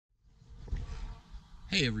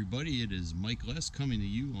Hey everybody, it is Mike Les coming to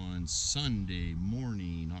you on Sunday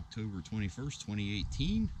morning, October 21st,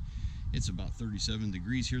 2018. It's about 37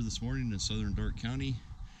 degrees here this morning in southern Darke County.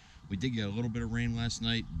 We did get a little bit of rain last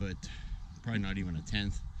night, but probably not even a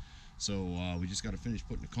tenth. So we just got to finish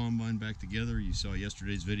putting the combine back together. You saw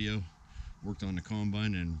yesterday's video. Worked on the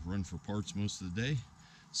combine and run for parts most of the day.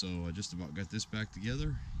 So I just about got this back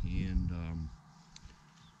together, and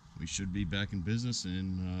we should be back in business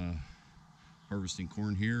and harvesting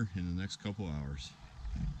corn here in the next couple hours.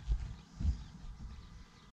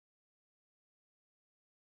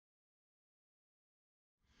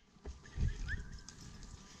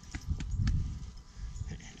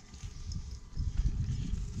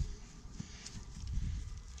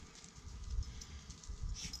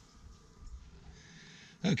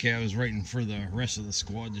 Okay, I was waiting for the rest of the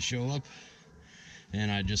squad to show up, and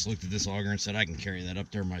I just looked at this auger and said I can carry that up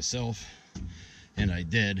there myself, and I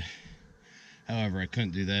did. However, I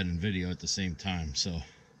couldn't do that in video at the same time, so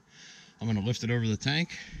I'm going to lift it over the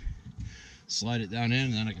tank, slide it down in,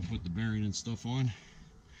 and then I can put the bearing and stuff on,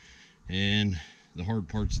 and the hard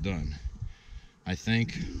part's done, I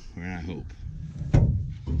think, and I hope.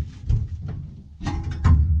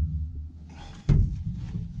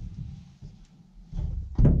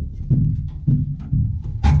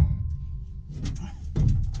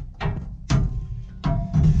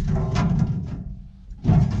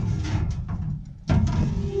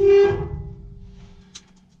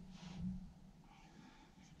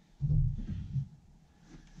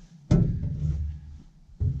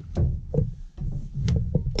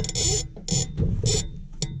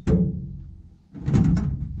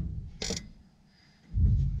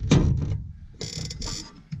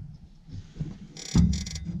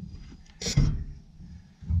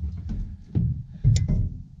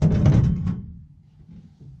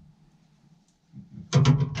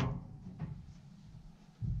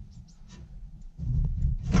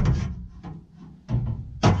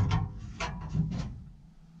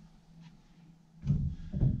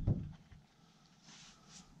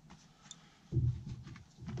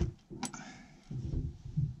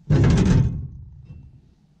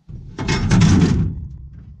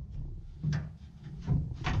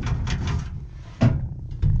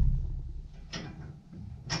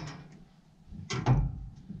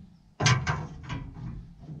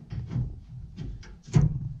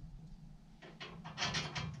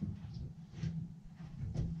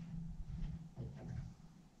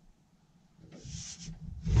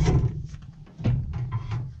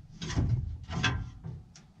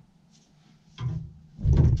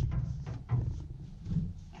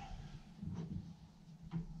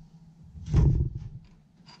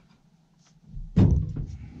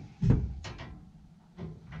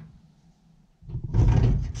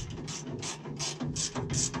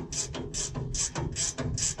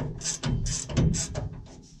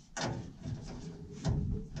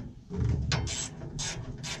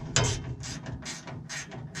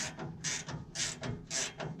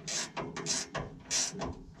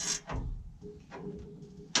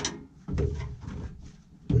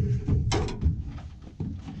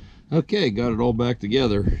 Okay, got it all back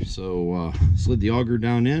together. So slid the auger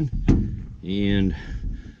down in and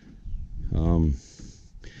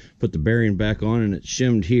put the bearing back on, and it's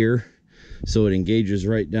shimmed here so it engages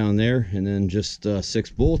right down there, and then just 6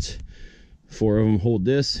 bolts. 4 of them hold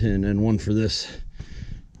this, and then 1 for this,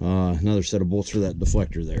 another set of bolts for that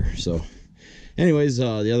deflector there. So anyways,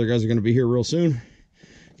 the other guys are going to be here real soon.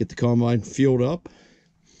 Get the combine fueled up,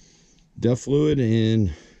 def fluid,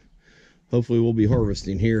 and hopefully we'll be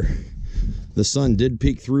harvesting here. The sun did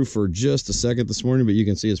peek through for just a second this morning, but you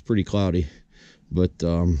can see it's pretty cloudy. But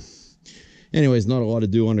anyways, not a lot to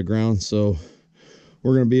do on the ground, so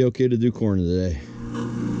we're going to be okay to do corn today.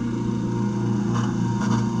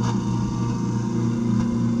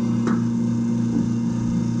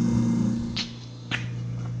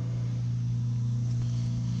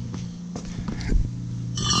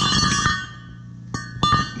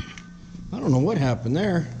 I don't know what happened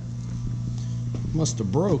there. Must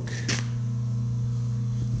have broke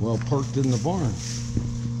while parked in the barn.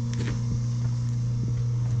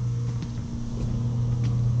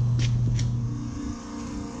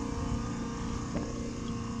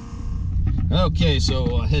 Okay,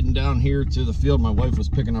 so heading down here to the field. My wife was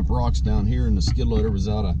picking up rocks down here, and the skid loader was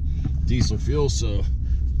out of diesel fuel, so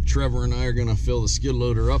Trevor and I are gonna fill the skid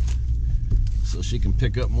loader up so she can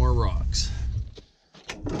pick up more rocks.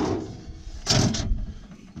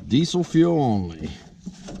 Diesel fuel only.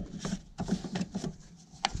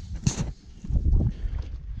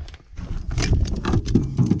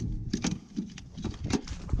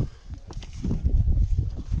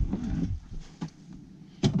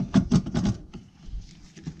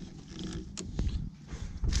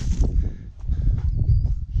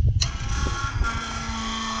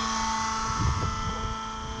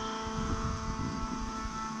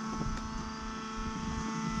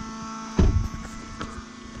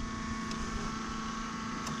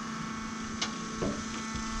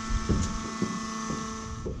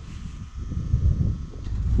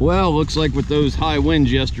 Well, looks like with those high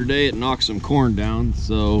winds yesterday, it knocked some corn down,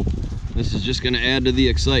 so this is just going to add to the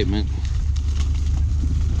excitement.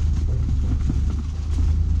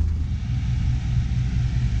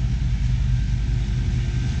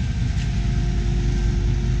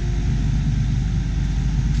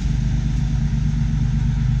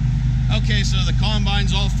 Okay, so the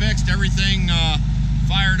combine's all fixed, everything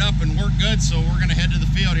fired up and worked good, so we're going to head to the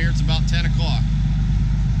field here. It's about 10 o'clock.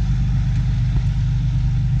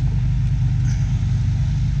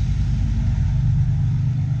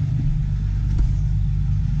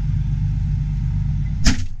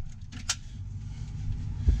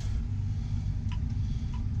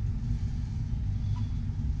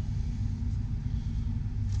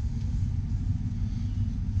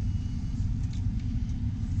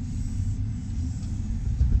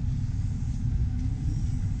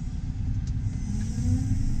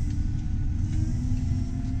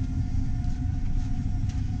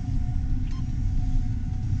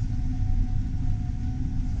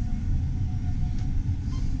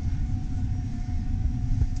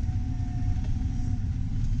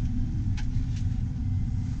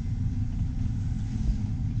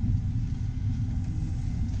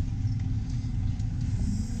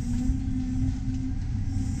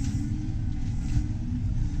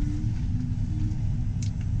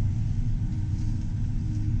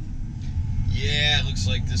 Looks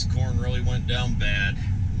like this corn really went down bad.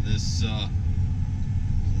 This not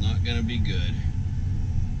gonna be good.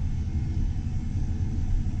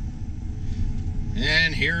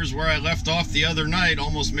 And here's where I left off the other night.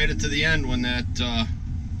 Almost made it to the end when that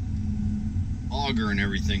auger and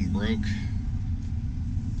everything broke.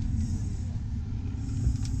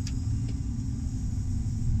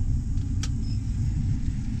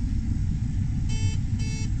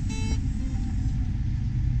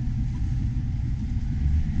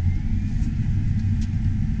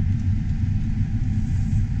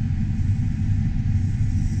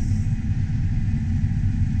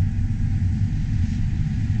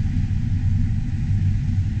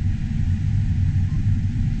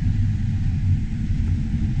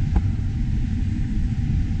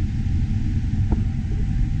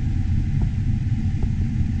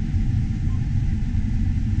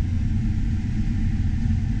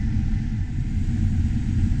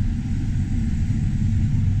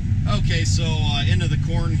 Okay, so into the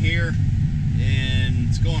corn here, and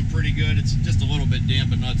it's going pretty good. It's just a little bit damp,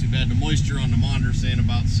 but not too bad. The moisture on the monitor saying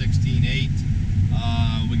about 16.8.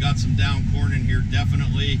 We got some down corn in here,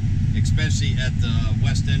 definitely, especially at the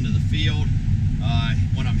west end of the field.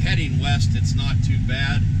 When I'm heading west, it's not too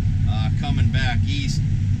bad. Coming back east,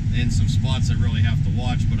 in some spots I really have to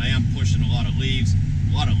watch, but I am pushing a lot of leaves.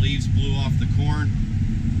 A lot of leaves blew off the corn,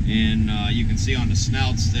 and you can see on the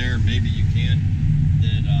snouts there, maybe you can,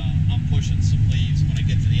 that I'm pushing some leaves. When I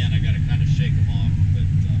get to the end, I got to kind of shake them off. But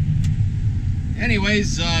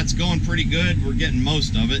anyways, it's going pretty good. We're getting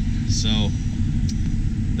most of it, so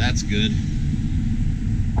that's good.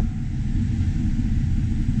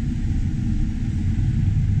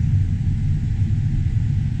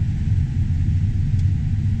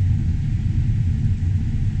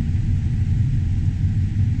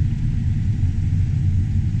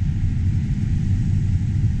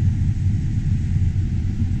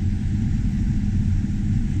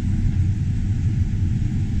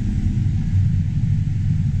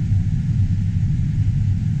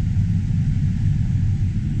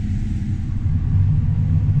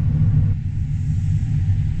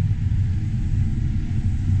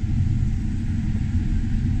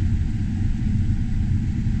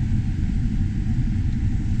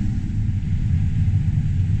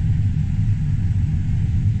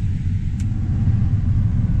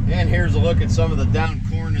 And here's a look at some of the down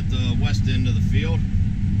corn at the west end of the field.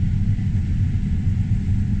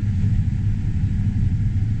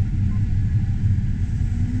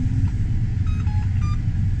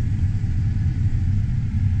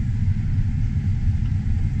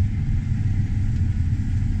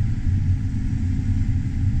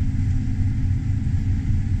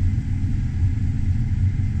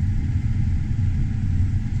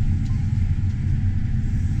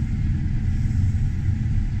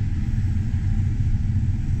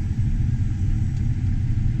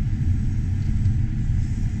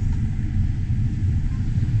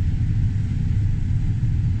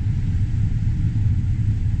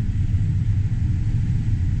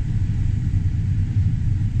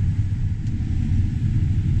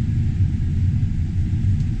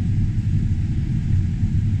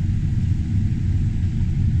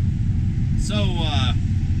 So,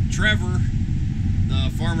 Trevor,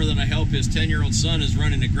 the farmer that I help, his 10-year-old son is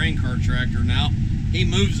running a grain cart tractor now, he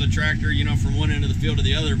moves the tractor, you know, from one end of the field to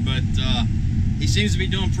the other, but he seems to be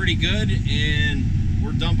doing pretty good, and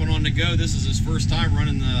we're dumping on the go. This is his first time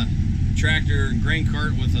running the tractor and grain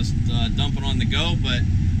cart with us dumping on the go, but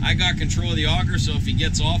I got control of the auger, so if he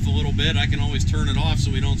gets off a little bit, I can always turn it off so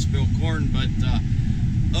we don't spill corn. But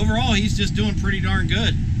overall, he's just doing pretty darn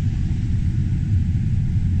good.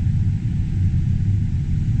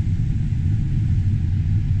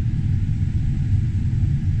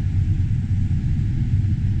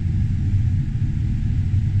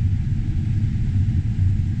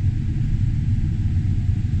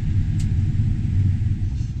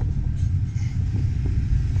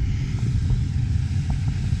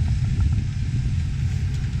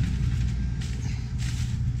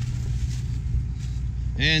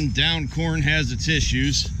 And down corn has its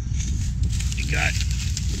issues. You got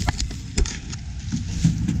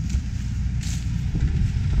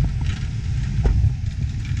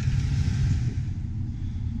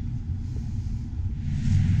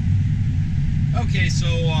okay, so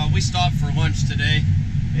we stopped for lunch today.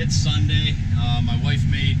 It's Sunday. My wife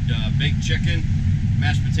made baked chicken,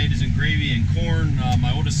 mashed potatoes and gravy, and corn.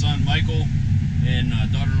 My oldest son Michael and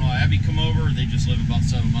daughter-in-law Abby come over. They just live about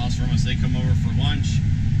 7 miles from us. They come over for lunch.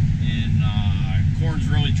 And corn's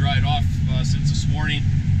really dried off since this morning.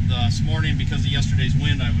 This morning, because of yesterday's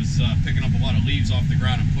wind, I was picking up a lot of leaves off the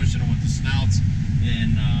ground and pushing them with the snouts,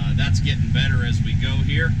 and that's getting better as we go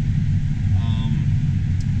here.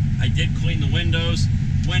 I did clean the windows.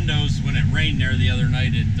 When it rained there the other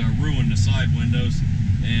night, it ruined the side windows,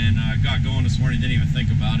 and got going this morning, didn't even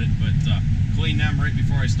think about it, but cleaned them right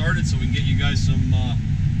before I started so we can get you guys some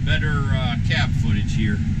better cab footage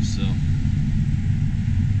here. So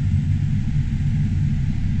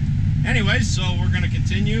anyways, so we're going to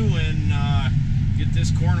continue and get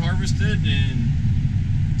this corn harvested and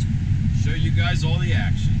show you guys all the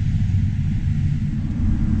action.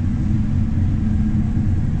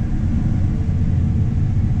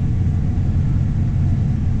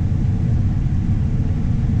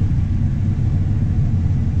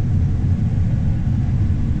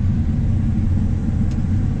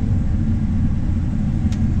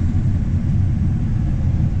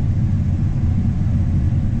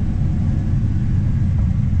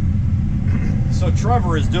 So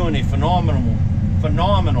Trevor is doing a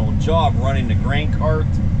phenomenal job running the grain cart.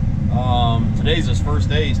 Today's his first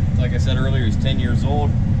day. Like I said earlier, he's 10 years old,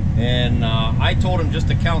 and I told him just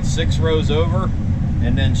to count 6 rows over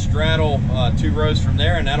and then straddle 2 rows from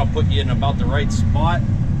there, and that'll put you in about the right spot.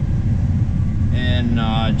 And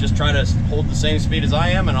just try to hold the same speed as I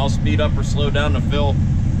am, and I'll speed up or slow down to fill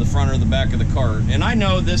the front or the back of the cart. And I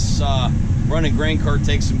know this running grain cart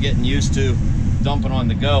takes some getting used to, dumping on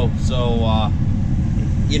the go. So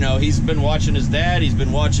you know, he's been watching his dad, he's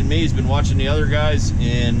been watching me, he's been watching the other guys,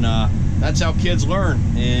 and that's how kids learn.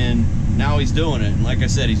 And now he's doing it, and like I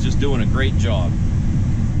said, he's just doing a great job.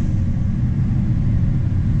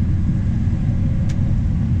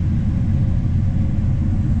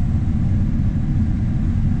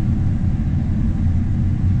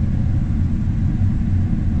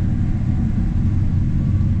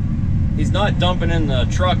 He's not dumping in the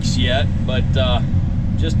trucks yet, but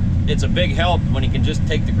just it's a big help when he can just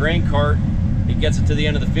take the grain cart. He gets it to the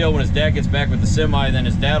end of the field. When his dad gets back with the semi, then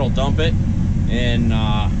his dad will dump it. And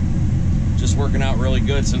just working out really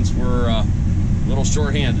good since we're a little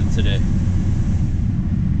short-handed today.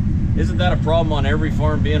 Isn't that a problem on every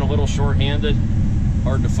farm, being a little short-handed?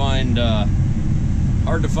 Hard to find a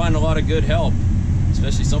lot of good help,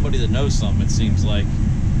 especially somebody that knows something, it seems like.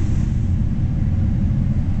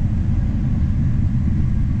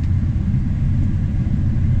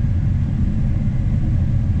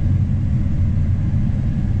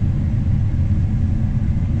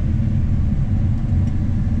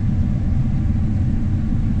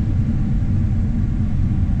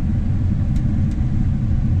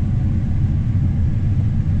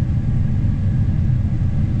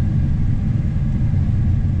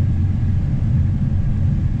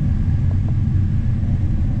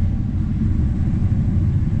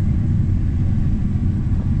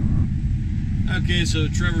 Okay, so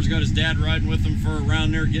Trevor's got his dad riding with him for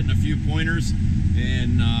around there, getting a few pointers,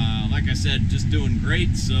 and like I said, just doing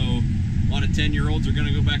great. So a lot of 10-year-olds are going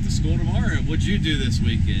to go back to school tomorrow. What'd you do this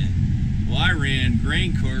weekend? Well, I ran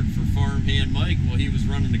grain cart for Farmhand Mike while he was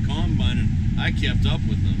running the combine, and I kept up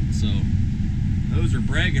with him. So those are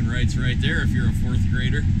bragging rights right there if you're a 4th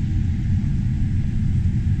grader.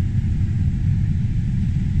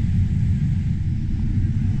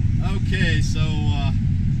 Okay, so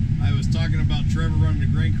I was talking about Trevor running the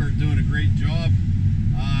grain cart, doing a great job.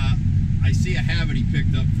 I see a habit he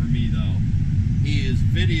picked up for me though. He is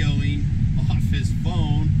videoing off his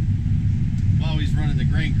phone while he's running the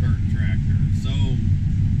grain cart tractor. So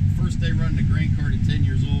first day running the grain cart at 10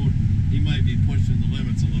 years old, he might be pushing the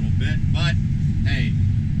limits a little bit, but hey,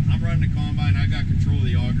 I'm running the combine, I got control of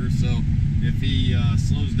the auger, so if he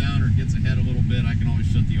slows down or gets ahead a little bit, I can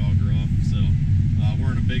always shut the auger off. So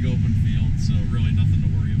we're in a big open field, so really nothing to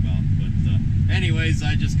worry about. But anyways,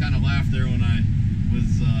 I just kind of laughed there when I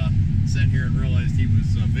was sitting here and realized he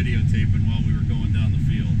was videotaping while we were going down the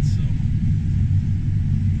field. So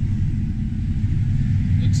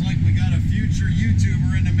looks like we got a future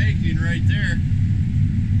YouTuber in the making right there,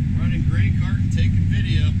 running grain cart and taking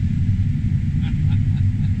video.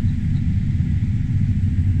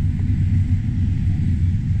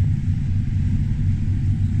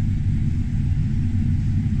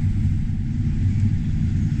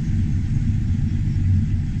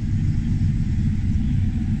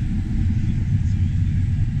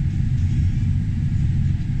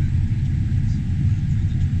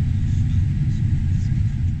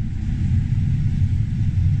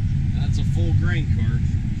 Full grain cart.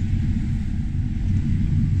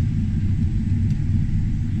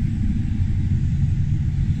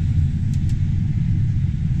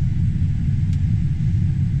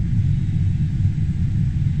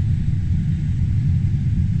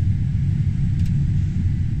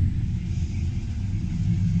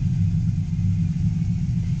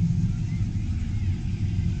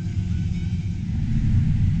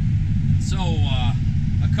 So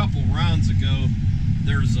a couple rounds ago,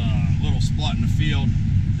 there's a little spot in the field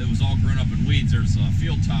that was all grown up in weeds. There's a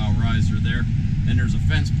field tile riser there, and there's a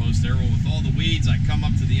fence post there. Well, with all the weeds, I come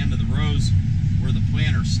up to the end of the rows where the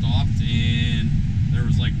planter stopped, and there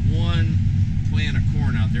was like one plant of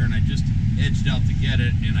corn out there, and I just edged out to get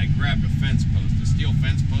it, and I grabbed a fence post, a steel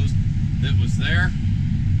fence post that was there,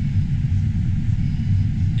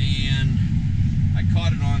 and I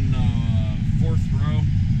caught it on fourth row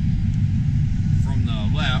from the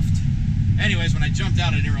left. Anyways, when I jumped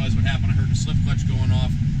out, I didn't realize what happened. I heard the slip clutch going off,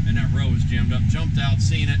 and that row was jammed up. Jumped out,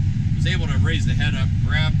 seen it, was able to raise the head up,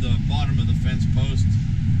 grab the bottom of the fence post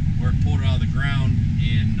where it pulled it out of the ground,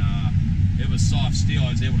 and it was soft steel.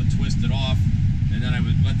 I was able to twist it off, and then I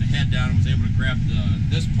would let the head down and was able to grab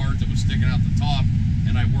this part that was sticking out the top,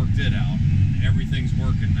 and I worked it out, and everything's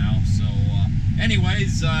working now. So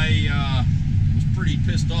anyways, I was pretty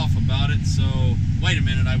pissed off about it. So wait a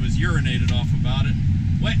minute, I was urinated off about it.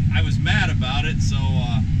 I was mad about it, so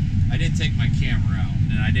I didn't take my camera out,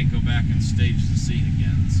 and I didn't go back and stage the scene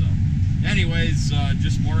again. So anyways,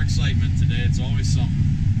 just more excitement today. It's always something.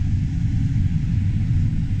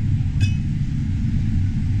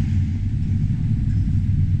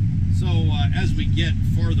 So as we get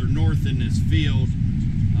farther north in this field,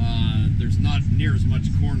 there's not near as much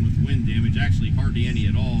corn with wind damage, actually hardly any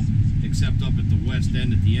at all, except up at the west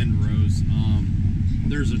end at the end rows.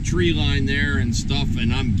 There's a tree line there and stuff,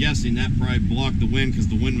 and I'm guessing that probably blocked the wind because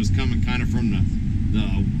the wind was coming kind of from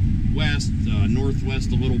the west,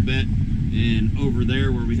 northwest a little bit, and over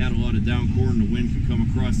there where we had a lot of down corn, the wind could come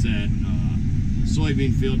across that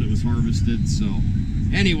soybean field that was harvested. So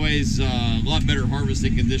anyways, a lot better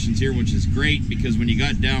harvesting conditions here, which is great, because when you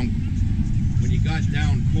got down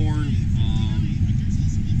corn,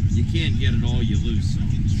 you can't get it all, you lose some.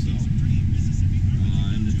 So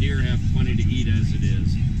and the deer have plenty to eat as it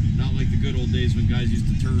is. Not like the good old days when guys used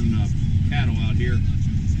to turn cattle out here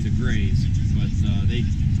to graze, but they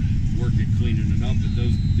work at cleaning it up. But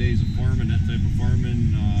those days of farming, that type of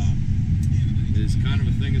farming, is kind of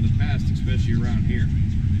a thing of the past, especially around here.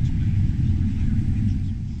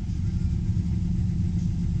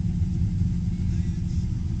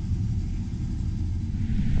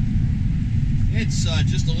 It's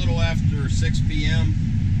just a little after 6 p.m.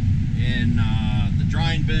 and the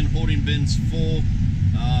drying bin, holding bin's full.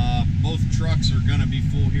 Both trucks are going to be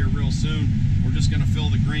full here real soon. We're just going to fill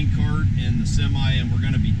the grain cart and the semi, and we're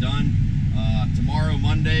going to be done. Tomorrow,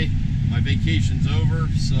 Monday, my vacation's over,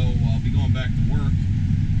 so I'll be going back to work,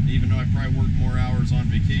 even though I probably worked more hours on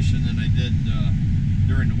vacation than I did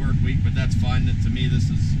during the work week. But that's fine. To me, this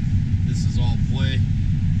is all play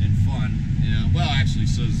and fun. Yeah, well, actually,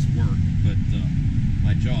 so is work, but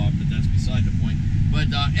my job, but that's beside the point. But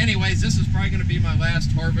anyways, this is probably going to be my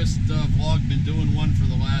last harvest vlog. Been doing one for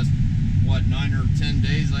the last, what, 9 or 10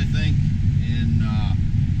 days, I think, and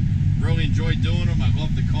really enjoyed doing them. I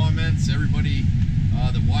love the comments. Everybody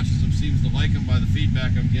that watches them seems to like them by the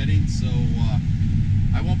feedback I'm getting. So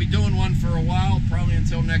I won't be doing one for a while, probably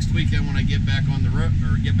until next weekend when I get back on the road,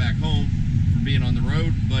 or get back home from being on the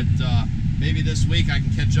road. But maybe this week I can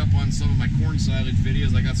catch up on some of my corn silage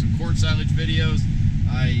videos. I got some corn silage videos.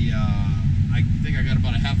 I think I got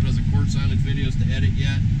about a half a dozen corn silage videos to edit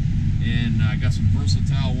yet. and I got some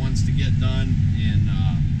versatile ones to get done, and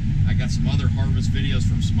I got some other harvest videos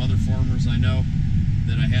from some other farmers I know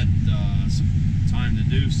that I had some time to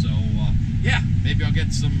do. So yeah, maybe I'll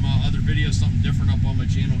get some other videos, something different up on my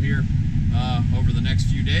channel here over the next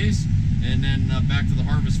few days, and then back to the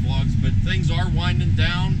harvest vlogs. But things are winding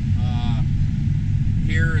down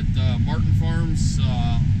here at Martin Farms.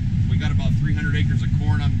 We got about 300 acres of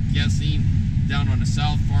corn, I'm guessing, down on the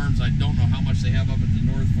south farms. I don't know how much they have up at the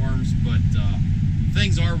north farms, but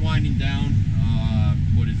things are winding down.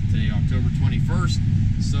 What is it today, October 21st?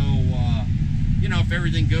 So you know, if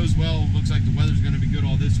everything goes well, looks like the weather's going to be good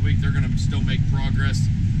all this week, they're going to still make progress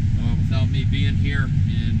without me being here,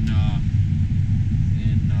 and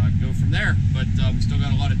go from there. But we still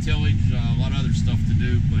got a lot of tillage, a lot of other stuff to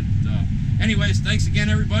do. But anyways, thanks again,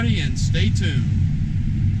 everybody, and stay tuned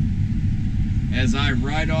as I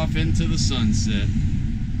ride off into the sunset.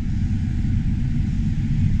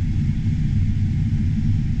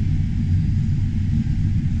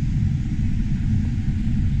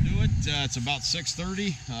 It's about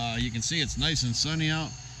 6:30. You can see it's nice and sunny out.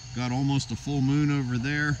 Got almost a full moon over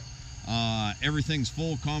there. Everything's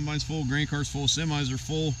full. Combine's full. Grain carts full. Semis are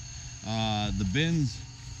full. The bins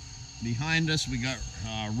behind us, we got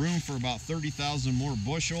room for about 30,000 more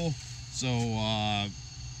bushel. So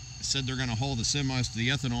said they're going to haul the semis to the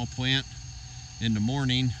ethanol plant in the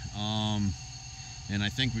morning. And I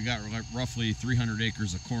think we got roughly 300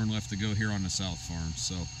 acres of corn left to go here on the south farm.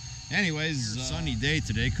 So anyways, sunny day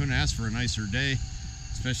today. Couldn't ask for a nicer day,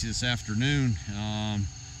 especially this afternoon.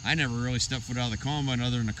 I never really stepped foot out of the combine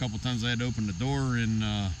other than a couple times I had to open the door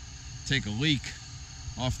and take a leak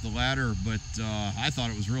off the ladder. But I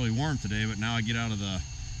thought it was really warm today, but now I get out of the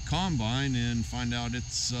combine and find out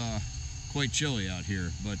it's quite chilly out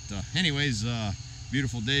here. But anyways,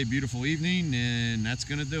 beautiful day, beautiful evening, and that's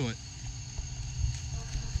gonna do it.